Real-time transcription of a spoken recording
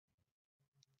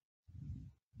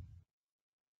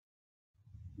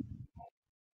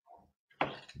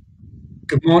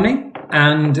Good morning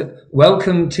and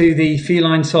welcome to the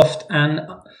Felinesoft and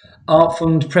Art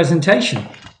Fund presentation.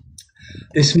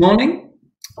 This morning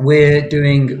we're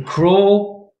doing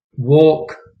crawl,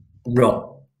 walk, run.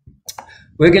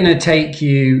 We're going to take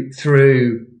you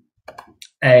through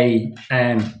a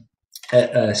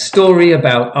story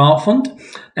about Art Fund,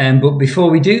 but before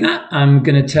we do that, I'm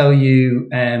going to tell you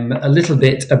a little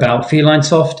bit about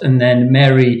Felinesoft, and then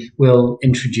Mary will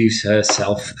introduce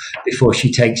herself before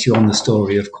she takes you on the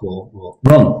story of Crawl, Walk,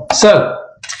 Run. So,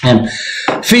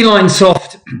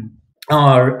 Felinesoft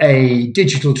are a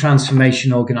digital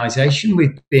transformation organisation.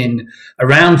 We've been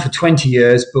around for 20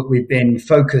 years, but we've been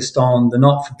focused on the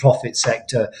not-for-profit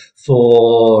sector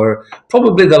for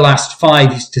probably the last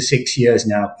 5 to 6 years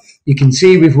now. You can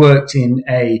see we've worked with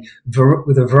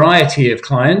a variety of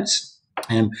clients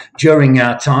during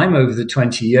our time over the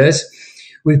 20 years.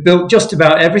 We've built just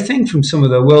about everything from some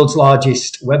of the world's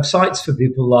largest websites for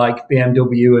people like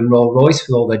BMW and Rolls-Royce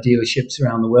with all their dealerships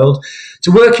around the world,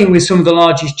 to working with some of the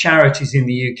largest charities in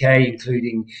the UK,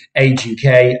 including Age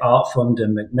UK, Art Fund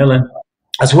and Macmillan,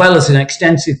 as well as an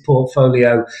extensive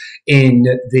portfolio in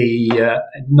the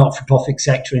not-for-profit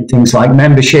sector in things like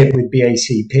membership with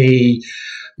BACP,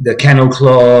 the Kennel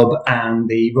Club and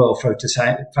the Royal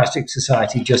Photographic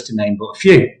Society, just to name but a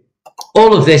few.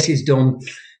 All of this is done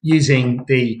using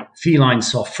the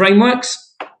Felinesoft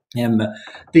frameworks.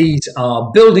 These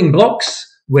are building blocks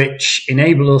which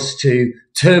enable us to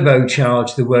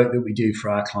turbocharge the work that we do for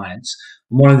our clients.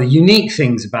 And one of the unique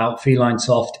things about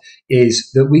Felinesoft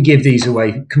is that we give these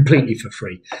away completely for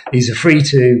free. These are free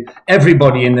to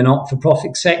everybody in the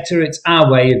not-for-profit sector. It's our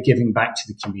way of giving back to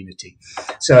the community.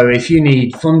 So if you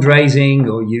need fundraising,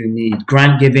 or you need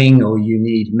grant giving, or you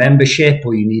need membership,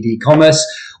 or you need e-commerce,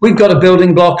 we've got a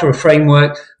building block or a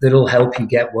framework that'll help you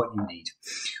get what you need.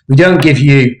 We don't give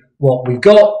you what we've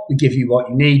got, we give you what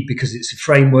you need, because it's a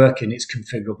framework and it's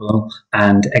configurable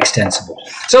and extensible.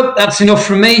 So that's enough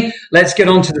from me. Let's get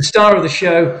on to the star of the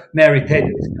show, Mary Pitt,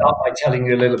 who'll start by telling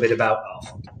you a little bit about Art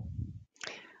Fund.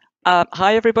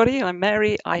 Hi everybody, I'm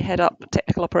Mary. I head up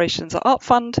technical operations at Art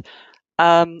Fund.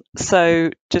 So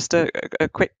just a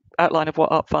quick outline of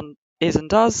what Art Fund is and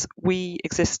does. We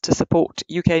exist to support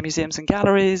UK museums and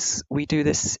galleries. We do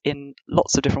this in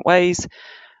lots of different ways.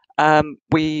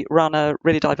 We run a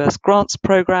really diverse grants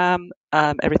program,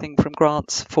 everything from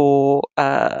grants for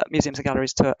museums and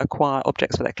galleries to acquire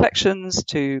objects for their collections,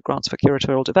 to grants for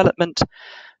curatorial development,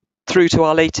 through to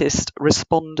our latest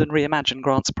Respond and Reimagine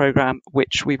grants program,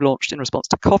 which we've launched in response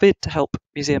to COVID to help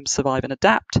museums survive and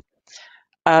adapt.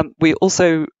 We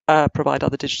also provide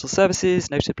other digital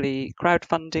services, notably a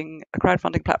crowdfunding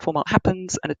platform, Art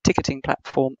Happens, and a ticketing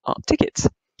platform, Art Tickets.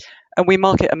 And we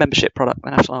market a membership product, the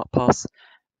National Art Pass.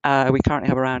 We currently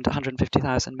have around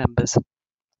 150,000 members.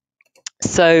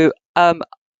 So I'm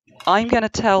going to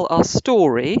tell our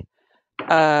story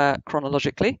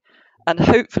chronologically, and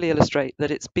hopefully illustrate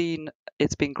that it's been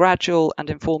gradual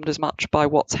and informed as much by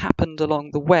what's happened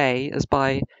along the way as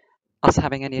by us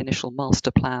having any initial master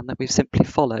plan that we've simply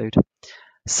followed.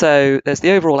 So there's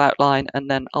the overall outline, and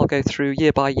then I'll go through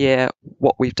year by year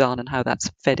what we've done and how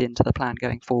that's fed into the plan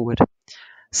going forward.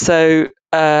 So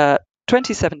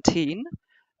 2017,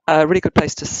 a really good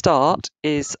place to start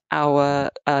is our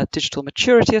digital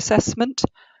maturity assessment.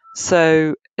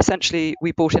 So essentially,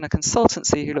 we brought in a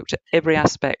consultancy who looked at every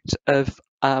aspect of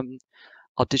our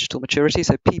digital maturity,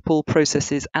 so people,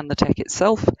 processes, and the tech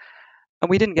itself.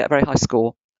 And we didn't get a very high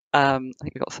score. I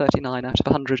think we got 39 out of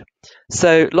 100.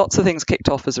 So lots of things kicked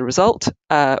off as a result.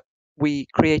 We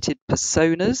created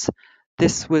personas.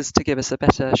 This was to give us a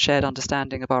better shared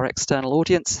understanding of our external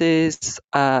audiences.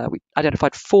 We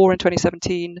identified 4 in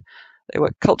 2017. They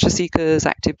were culture seekers,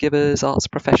 active givers, arts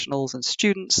professionals, and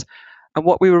students. And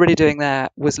what we were really doing there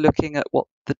was looking at what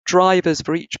the drivers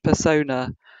for each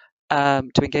persona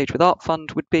to engage with Art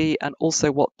Fund would be, and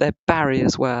also what their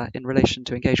barriers were in relation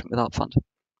to engagement with Art Fund.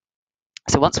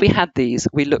 So once we had these,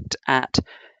 we looked at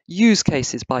use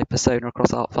cases by persona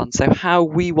across Art Fund, so how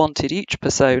we wanted each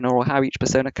persona, or how each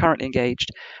persona currently engaged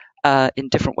in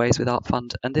different ways with Art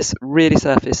Fund. And this really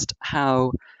surfaced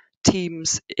how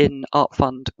teams in Art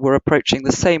Fund were approaching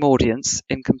the same audience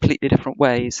in completely different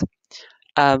ways.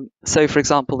 So for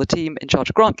example, the team in charge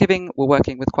of grant giving were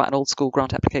working with quite an old school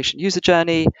grant application user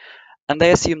journey, and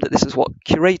they assumed that this is what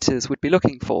curators would be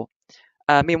looking for.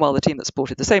 Meanwhile, the team that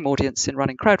supported the same audience in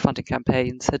running crowdfunding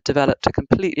campaigns had developed a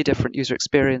completely different user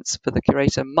experience for the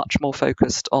curator, much more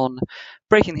focused on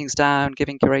breaking things down,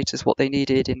 giving curators what they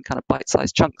needed in kind of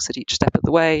bite-sized chunks at each step of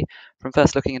the way, from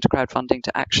first looking into crowdfunding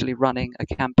to actually running a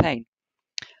campaign.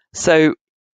 So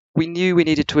we knew we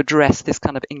needed to address this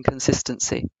kind of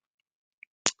inconsistency.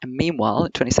 And meanwhile,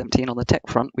 in 2017, on the tech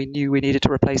front, we knew we needed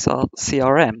to replace our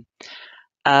CRM.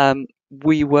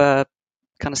 We were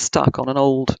kind of stuck on an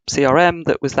old CRM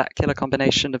that was that killer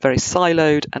combination of very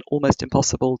siloed and almost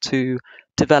impossible to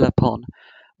develop on.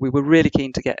 We were really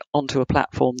keen to get onto a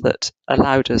platform that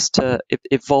allowed us to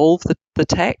evolve the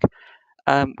tech.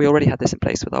 We already had this in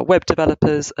place with our web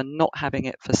developers, and not having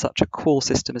it for such a core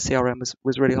system as CRM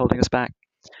was really holding us back.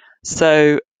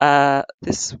 So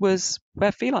this was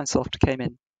where Felinesoft came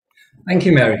in. Thank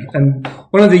you, Mary. And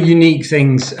one of the unique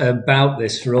things about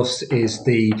this for us is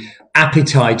the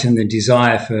appetite and the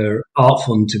desire for Art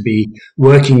Fund to be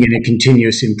working in a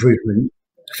continuous improvement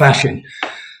fashion.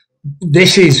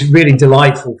 This is really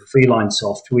delightful for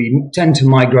Felinesoft. We tend to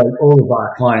migrate all of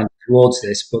our clients towards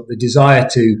this, but the desire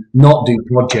to not do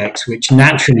projects which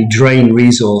naturally drain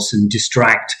resource and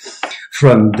distract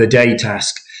from the day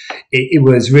task, it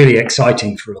was really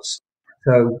exciting for us.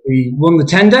 So we won the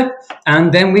tender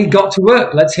and then we got to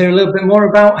work. Let's hear a little bit more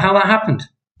about how that happened.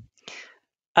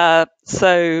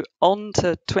 So on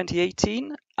to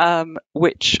 2018,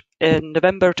 which in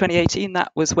November of 2018,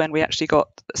 that was when we actually got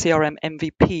CRM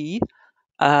MVP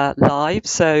live.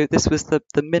 So this was the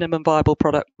minimum viable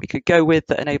product we could go with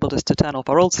that enabled us to turn off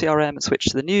our old CRM and switch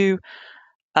to the new.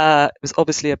 It was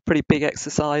obviously a pretty big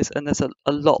exercise, and there's a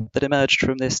lot that emerged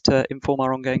from this to inform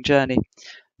our ongoing journey.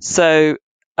 So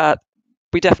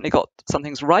we definitely got some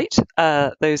things right.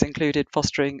 Those included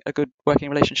fostering a good working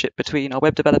relationship between our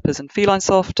web developers and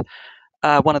Felinesoft.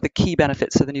 One of the key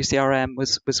benefits of the new CRM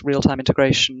was real-time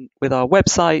integration with our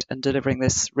website, and delivering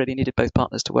this really needed both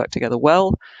partners to work together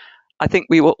well. I think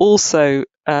we were also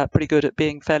pretty good at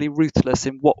being fairly ruthless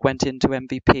in what went into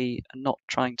MVP and not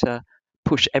trying to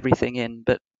push everything in,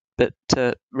 but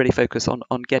to really focus on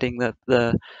getting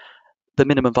the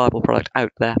minimum viable product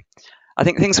out there. I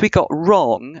think things we got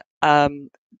wrong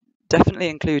definitely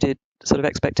included sort of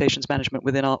expectations management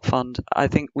within Art Fund. I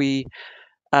think we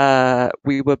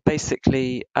were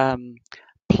basically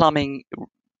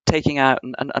taking out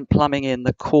and plumbing in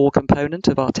the core component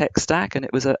of our tech stack, and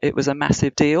it was a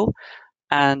massive deal.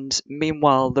 And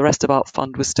meanwhile, the rest of Art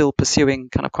Fund was still pursuing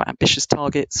kind of quite ambitious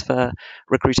targets for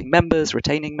recruiting members,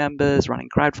 retaining members, running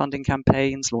crowdfunding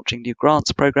campaigns, launching new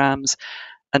grants programs,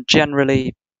 and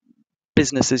generally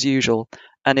business as usual.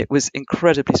 And it was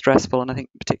incredibly stressful. And I think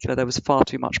in particular, there was far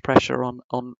too much pressure on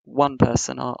one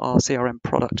person, our CRM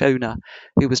product owner,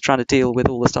 who was trying to deal with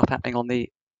all the stuff happening on the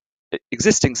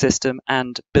existing system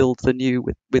and build the new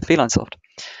with Felinesoft.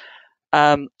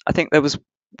 I think there was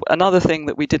another thing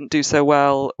that we didn't do so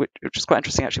well, which is quite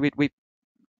interesting actually.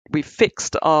 We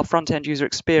fixed our front-end user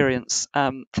experience,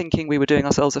 thinking we were doing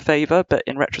ourselves a favor, but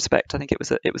in retrospect, I think it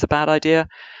was a bad idea.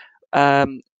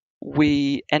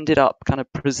 We ended up kind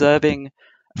of preserving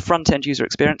front-end user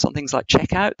experience on things like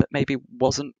checkout that maybe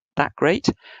wasn't that great,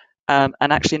 and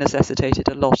actually necessitated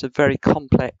a lot of very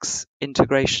complex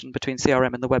integration between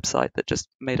CRM and the website that just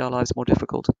made our lives more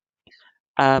difficult.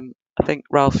 I think,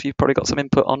 Ralph, you've probably got some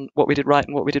input on what we did right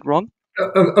and what we did wrong.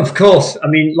 Of course. I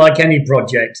mean, like any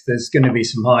project, there's going to be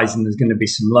some highs and there's going to be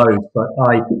some lows. But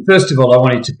first of all, I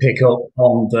wanted to pick up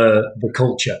on the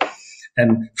culture.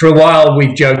 And for a while,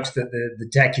 we've joked that the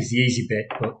tech is the easy bit,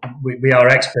 but we are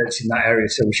experts in that area,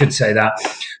 so we should say that.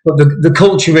 But the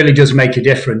culture really does make a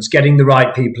difference. Getting the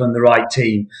right people and the right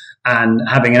team and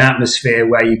having an atmosphere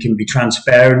where you can be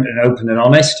transparent and open and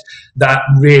honest, that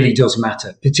really does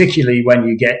matter, particularly when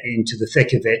you get into the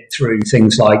thick of it through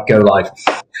things like Go Live.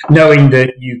 Knowing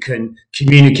that you can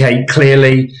communicate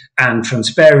clearly and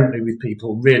transparently with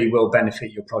people really will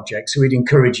benefit your project. So we'd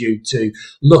encourage you to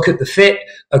look at the fit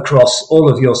across all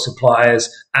of your suppliers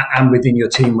and within your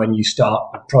team when you start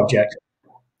a project.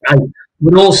 I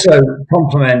would also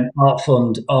compliment Art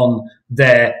Fund on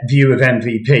their view of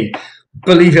MVP.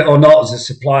 Believe it or not, as a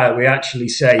supplier, we actually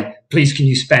say, please, can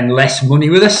you spend less money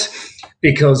with us?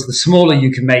 Because the smaller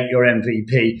you can make your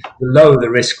MVP, the lower the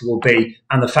risk will be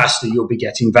and the faster you'll be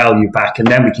getting value back. And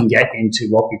then we can get into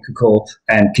what we could call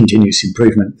continuous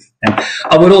improvement. And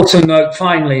I would also note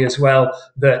finally as well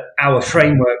that our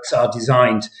frameworks are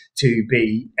designed to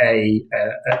be a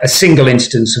single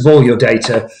instance of all your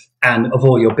data and of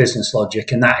all your business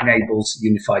logic, and that enables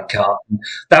unified cart. And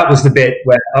that was the bit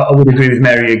where I would agree with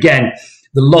Mary again.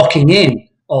 The locking in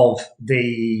of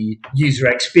the user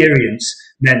experience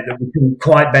meant that we couldn't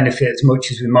quite benefit as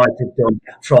much as we might have done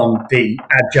from the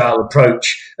agile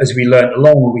approach. As we learned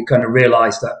along, we kind of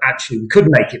realized that actually we could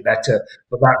make it better,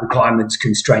 but that requirements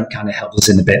constraint kind of held us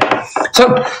in a bit.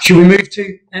 So should we move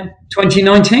to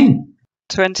 2019?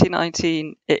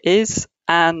 2019 it is,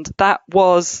 and that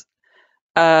was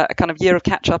a kind of year of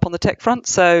catch up on the tech front.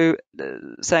 So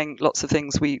saying lots of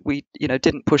things we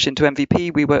didn't push into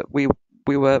MVP.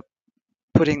 We were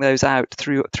putting those out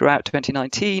throughout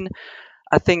 2019.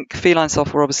 I think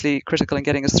Felinesoft were obviously critical in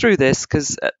getting us through this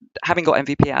because having got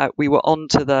MVP out, we were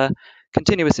onto the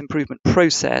continuous improvement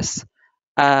process,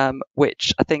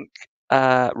 which I think,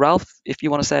 Ralph, if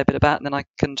you want to say a bit about, and then I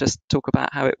can just talk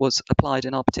about how it was applied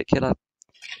in our particular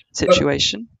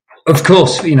situation. Of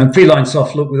course,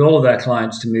 Felinesoft look with all of their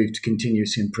clients to move to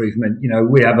continuous improvement.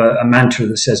 We have a mantra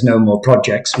that says no more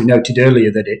projects. We noted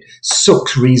earlier that it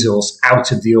sucks resource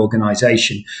out of the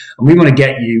organization, and we want to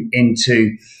get you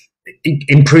into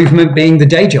improvement being the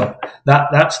day job.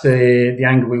 That's the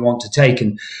angle we want to take.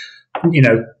 And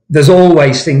there's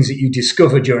always things that you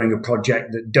discover during a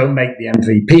project that don't make the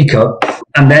MVP cut.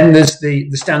 And then there's the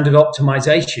standard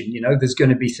optimization. There's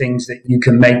going to be things that you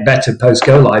can make better post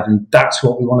go live. And that's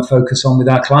what we want to focus on with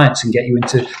our clients and get you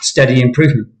into steady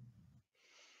improvement.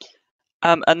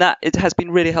 And that it has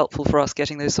been really helpful for us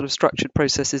getting those sort of structured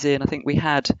processes in. I think we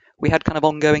had kind of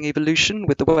ongoing evolution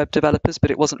with the web developers, but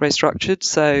it wasn't very structured.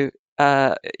 So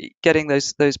getting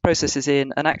those processes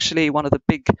in, and actually one of the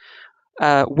big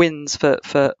wins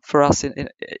for us,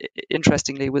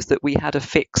 interestingly, was that we had a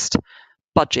fixed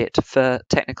budget for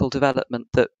technical development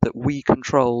that we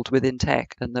controlled within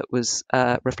tech, and that was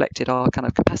reflected our kind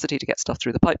of capacity to get stuff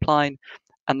through the pipeline,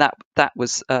 and that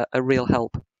was a real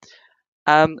help.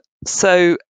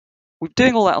 So we're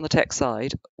doing all that on the tech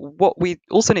side. What we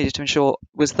also needed to ensure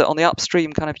was that on the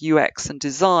upstream kind of UX and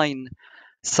design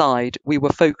side, we were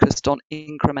focused on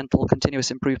incremental continuous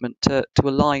improvement to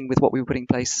align with what we were putting in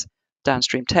place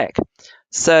downstream tech.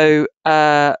 So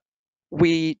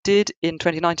we did in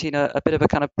 2019 a bit of a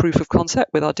kind of proof of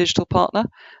concept with our digital partner,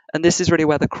 and this is really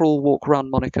where the crawl, walk, run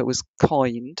moniker was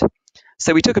coined.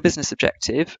 So we took a business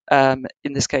objective.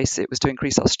 In this case, it was to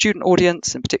increase our student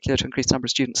audience, in particular to increase the number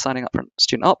of students signing up for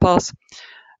Student Art Pass,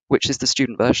 which is the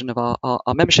student version of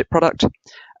our membership product.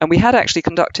 And we had actually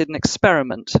conducted an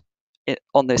experiment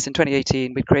on this in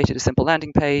 2018. We'd created a simple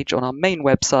landing page on our main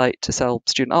website to sell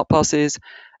Student Art Passes,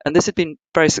 and this had been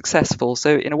very successful.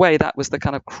 So in a way, that was the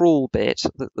kind of crawl bit,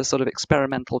 the sort of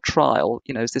experimental trial.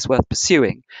 Is this worth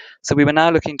pursuing? So we were now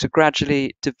looking to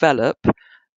gradually develop.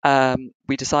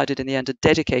 We decided in the end a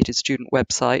dedicated student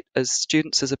website, as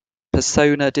students as a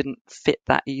persona didn't fit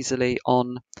that easily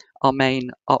on our main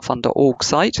artfund.org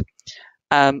site.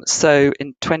 So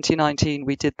in 2019,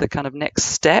 we did the kind of next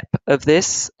step of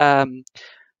this,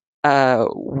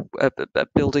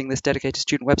 building this dedicated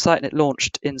student website, and it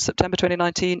launched in September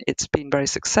 2019. It's been very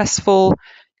successful.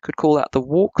 You could call that the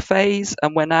walk phase,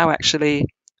 and we're now actually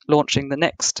launching the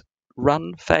next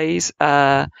run phase,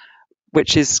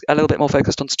 which is a little bit more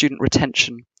focused on student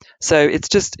retention. So it's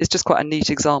just quite a neat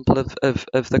example of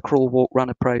the crawl, walk, run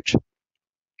approach.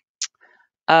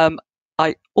 I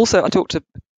talked a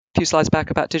few slides back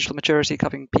about digital maturity,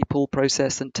 covering people,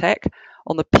 process, and tech.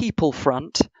 On the people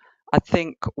front, I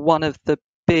think one of the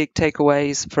big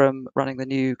takeaways from running the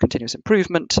new continuous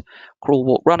improvement crawl,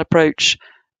 walk, run approach,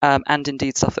 and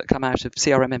indeed stuff that come out of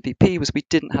CRM MVP, was we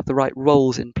didn't have the right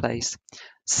roles in place.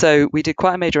 So we did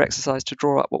quite a major exercise to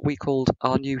draw up what we called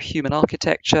our new human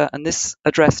architecture, and this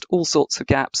addressed all sorts of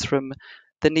gaps, from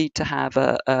the need to have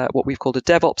what we've called a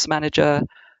DevOps manager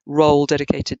role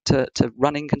dedicated to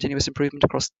running continuous improvement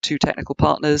across 2 technical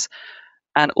partners.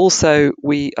 And also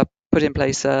we put in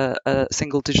place a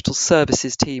single digital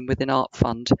services team within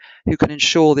ArtFund who can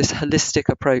ensure this holistic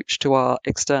approach to our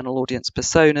external audience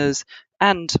personas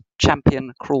and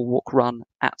champion crawl, walk, run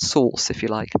at source, if you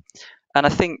like. And I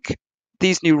think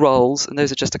these new roles, and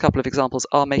those are just a couple of examples,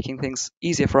 are making things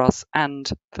easier for us and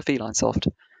for Felinesoft.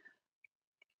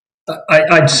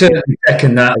 I'd certainly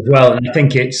second that as well, and I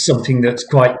think it's something that's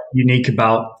quite unique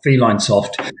about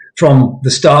Felinesoft. From the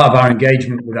start of our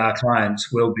engagement with our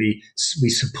clients, we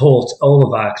support all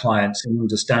of our clients in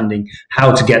understanding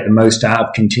how to get the most out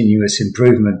of continuous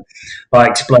improvement by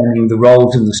explaining the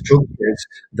roles and the structures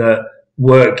that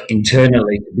work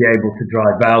internally to be able to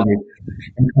drive value.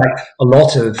 In fact, a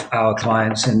lot of our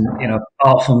clients, and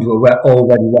ArtFund were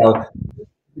already well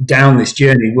down this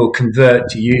journey, will convert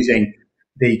to using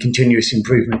the continuous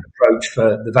improvement approach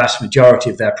for the vast majority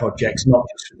of their projects, not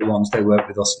just for the ones they work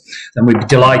with us. And we'd be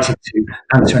delighted to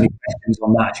answer any questions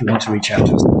on that if you want to reach out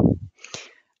to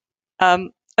us.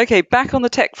 Okay, back on the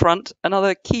tech front,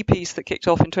 another key piece that kicked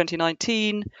off in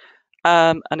 2019,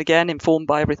 and again informed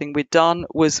by everything we'd done,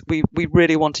 was we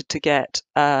really wanted to get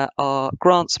our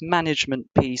grants management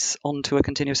piece onto a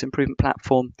continuous improvement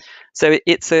platform. So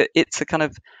it's a kind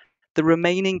of the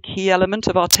remaining key element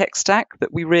of our tech stack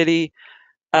that we really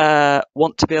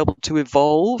want to be able to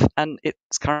evolve, and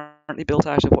it's currently currently built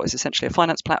out of what is essentially a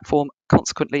finance platform.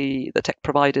 Consequently, the tech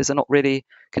providers are not really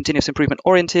continuous improvement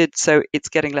oriented, so it's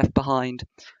getting left behind.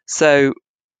 So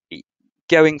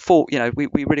going forward, we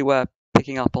really were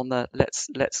picking up on the let's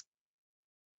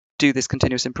do this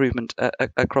continuous improvement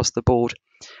across the board.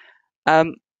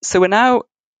 So we're now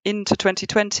into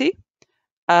 2020,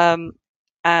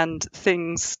 and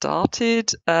things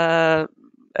started.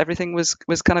 Everything was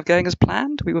kind of going as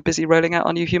planned. We were busy rolling out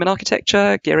our new human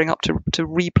architecture, gearing up to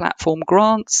re-platform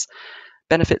grants.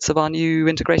 Benefits of our new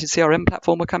integrated CRM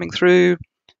platform were coming through.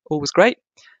 All was great.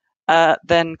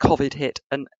 Then COVID hit,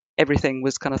 and everything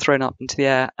was kind of thrown up into the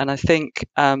air. And I think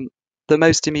the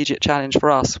most immediate challenge for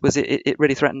us was it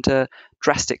really threatened to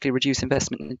drastically reduce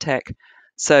investment in tech.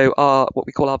 So what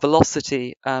we call our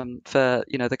velocity for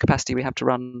the capacity we have to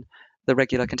run the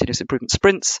regular continuous improvement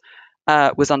sprints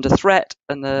was under threat,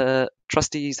 and the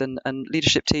trustees and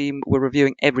leadership team were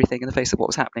reviewing everything in the face of what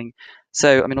was happening.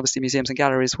 So, I mean, obviously museums and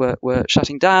galleries were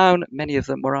shutting down. Many of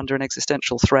them were under an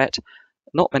existential threat.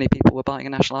 Not many people were buying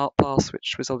a national art pass,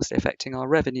 which was obviously affecting our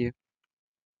revenue.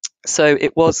 So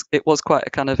it was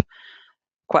quite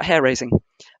quite hair-raising.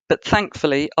 But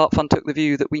thankfully, Art Fund took the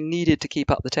view that we needed to keep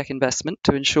up the tech investment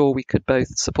to ensure we could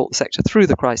both support the sector through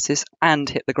the crisis and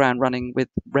hit the ground running with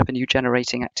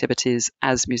revenue-generating activities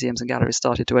as museums and galleries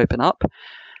started to open up.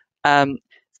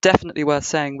 It's definitely worth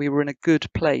saying we were in a good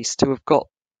place to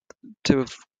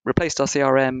have replaced our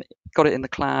CRM, got it in the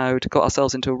cloud, got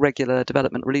ourselves into a regular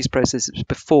development release process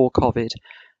before COVID.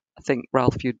 I think,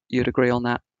 Ralph, you'd agree on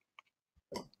that.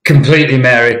 Completely,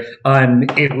 Mary.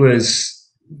 It was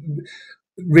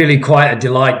really quite a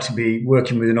delight to be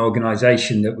working with an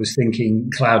organisation that was thinking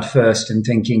cloud first and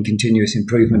thinking continuous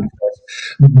improvement first.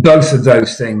 Both of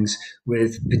those things,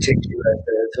 with particular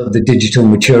the digital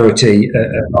maturity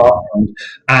of Art Fund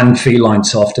and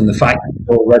Felinesoft, and the fact that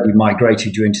we've already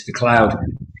migrated you into the cloud,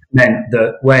 meant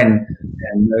that when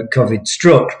COVID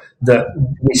struck, that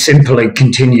we simply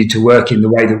continued to work in the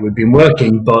way that we've been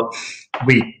working, but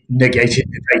we negated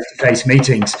the face-to-face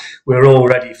meetings. We were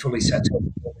already fully set up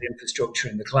with all the infrastructure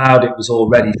in the cloud. It was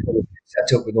already fully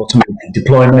set up with automated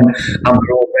deployment, and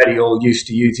we're already all used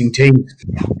to using Teams.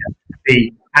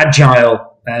 The agile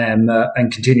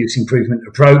and continuous improvement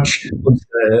approach, once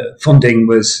the funding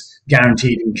was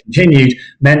guaranteed and continued,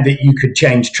 meant that you could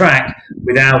change track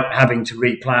without having to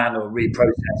replan or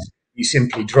reprocess. You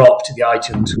simply dropped the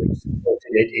items which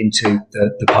supported it into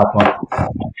the pipeline.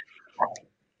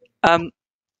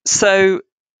 So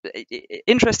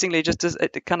interestingly, just as a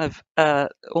kind of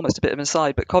almost a bit of an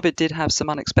aside, but COVID did have some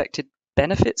unexpected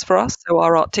benefits for us. So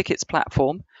our Art Tickets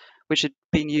platform, which had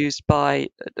been used by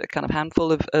a kind of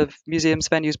handful of museums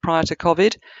venues prior to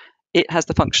COVID, it has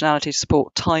the functionality to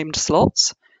support timed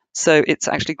slots. So it's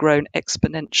actually grown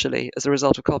exponentially as a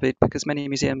result of COVID, because many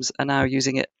museums are now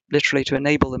using it literally to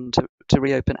enable them to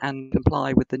reopen and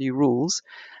comply with the new rules.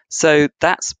 So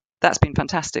that's been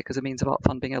fantastic as a means of Art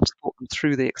Fund being able to support them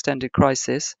through the extended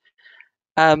crisis.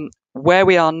 Where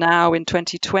we are now in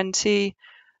 2020,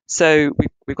 so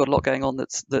we've got a lot going on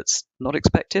that's not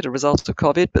expected, a result of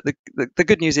COVID. But the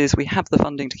good news is we have the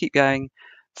funding to keep going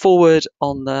forward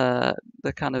on the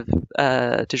kind of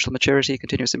digital maturity,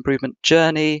 continuous improvement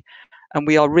journey, and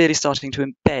we are really starting to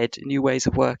embed new ways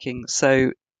of working.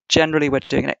 So generally, we're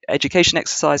doing an education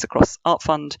exercise across Art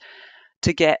Fund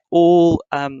to get all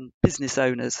business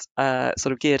owners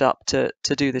sort of geared up to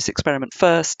do this experiment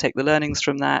first, take the learnings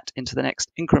from that into the next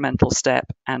incremental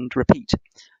step and repeat.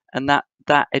 And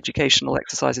that educational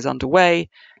exercise is underway,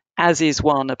 as is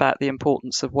one about the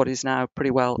importance of what is now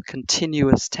pretty well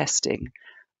continuous testing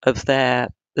of the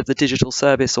digital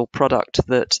service or product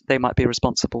that they might be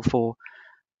responsible for.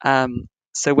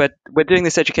 So we're doing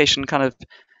this education kind of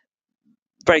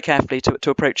very carefully to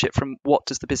approach it from what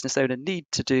does the business owner need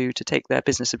to do to take their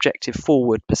business objective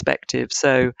forward perspective.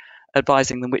 So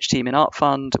advising them which team in Art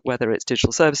Fund, whether it's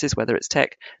digital services, whether it's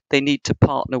tech, they need to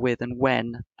partner with and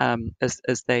when,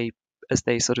 as they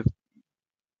sort of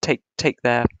take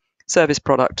their service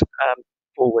product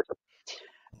forward.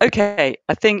 Okay,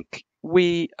 I think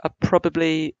we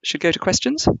probably should go to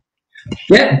questions.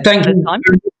 Yeah, thank you.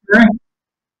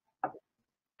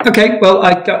 Okay, well,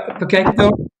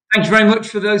 thank you very much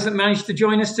for those that managed to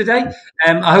join us today.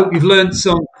 I hope you've learned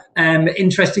some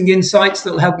interesting insights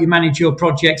that will help you manage your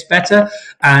projects better.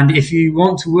 And if you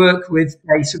want to work with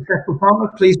a successful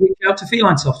partner, please reach out to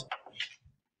Felinesoft.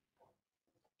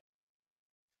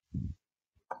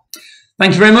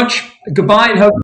 Thank you very much. Goodbye.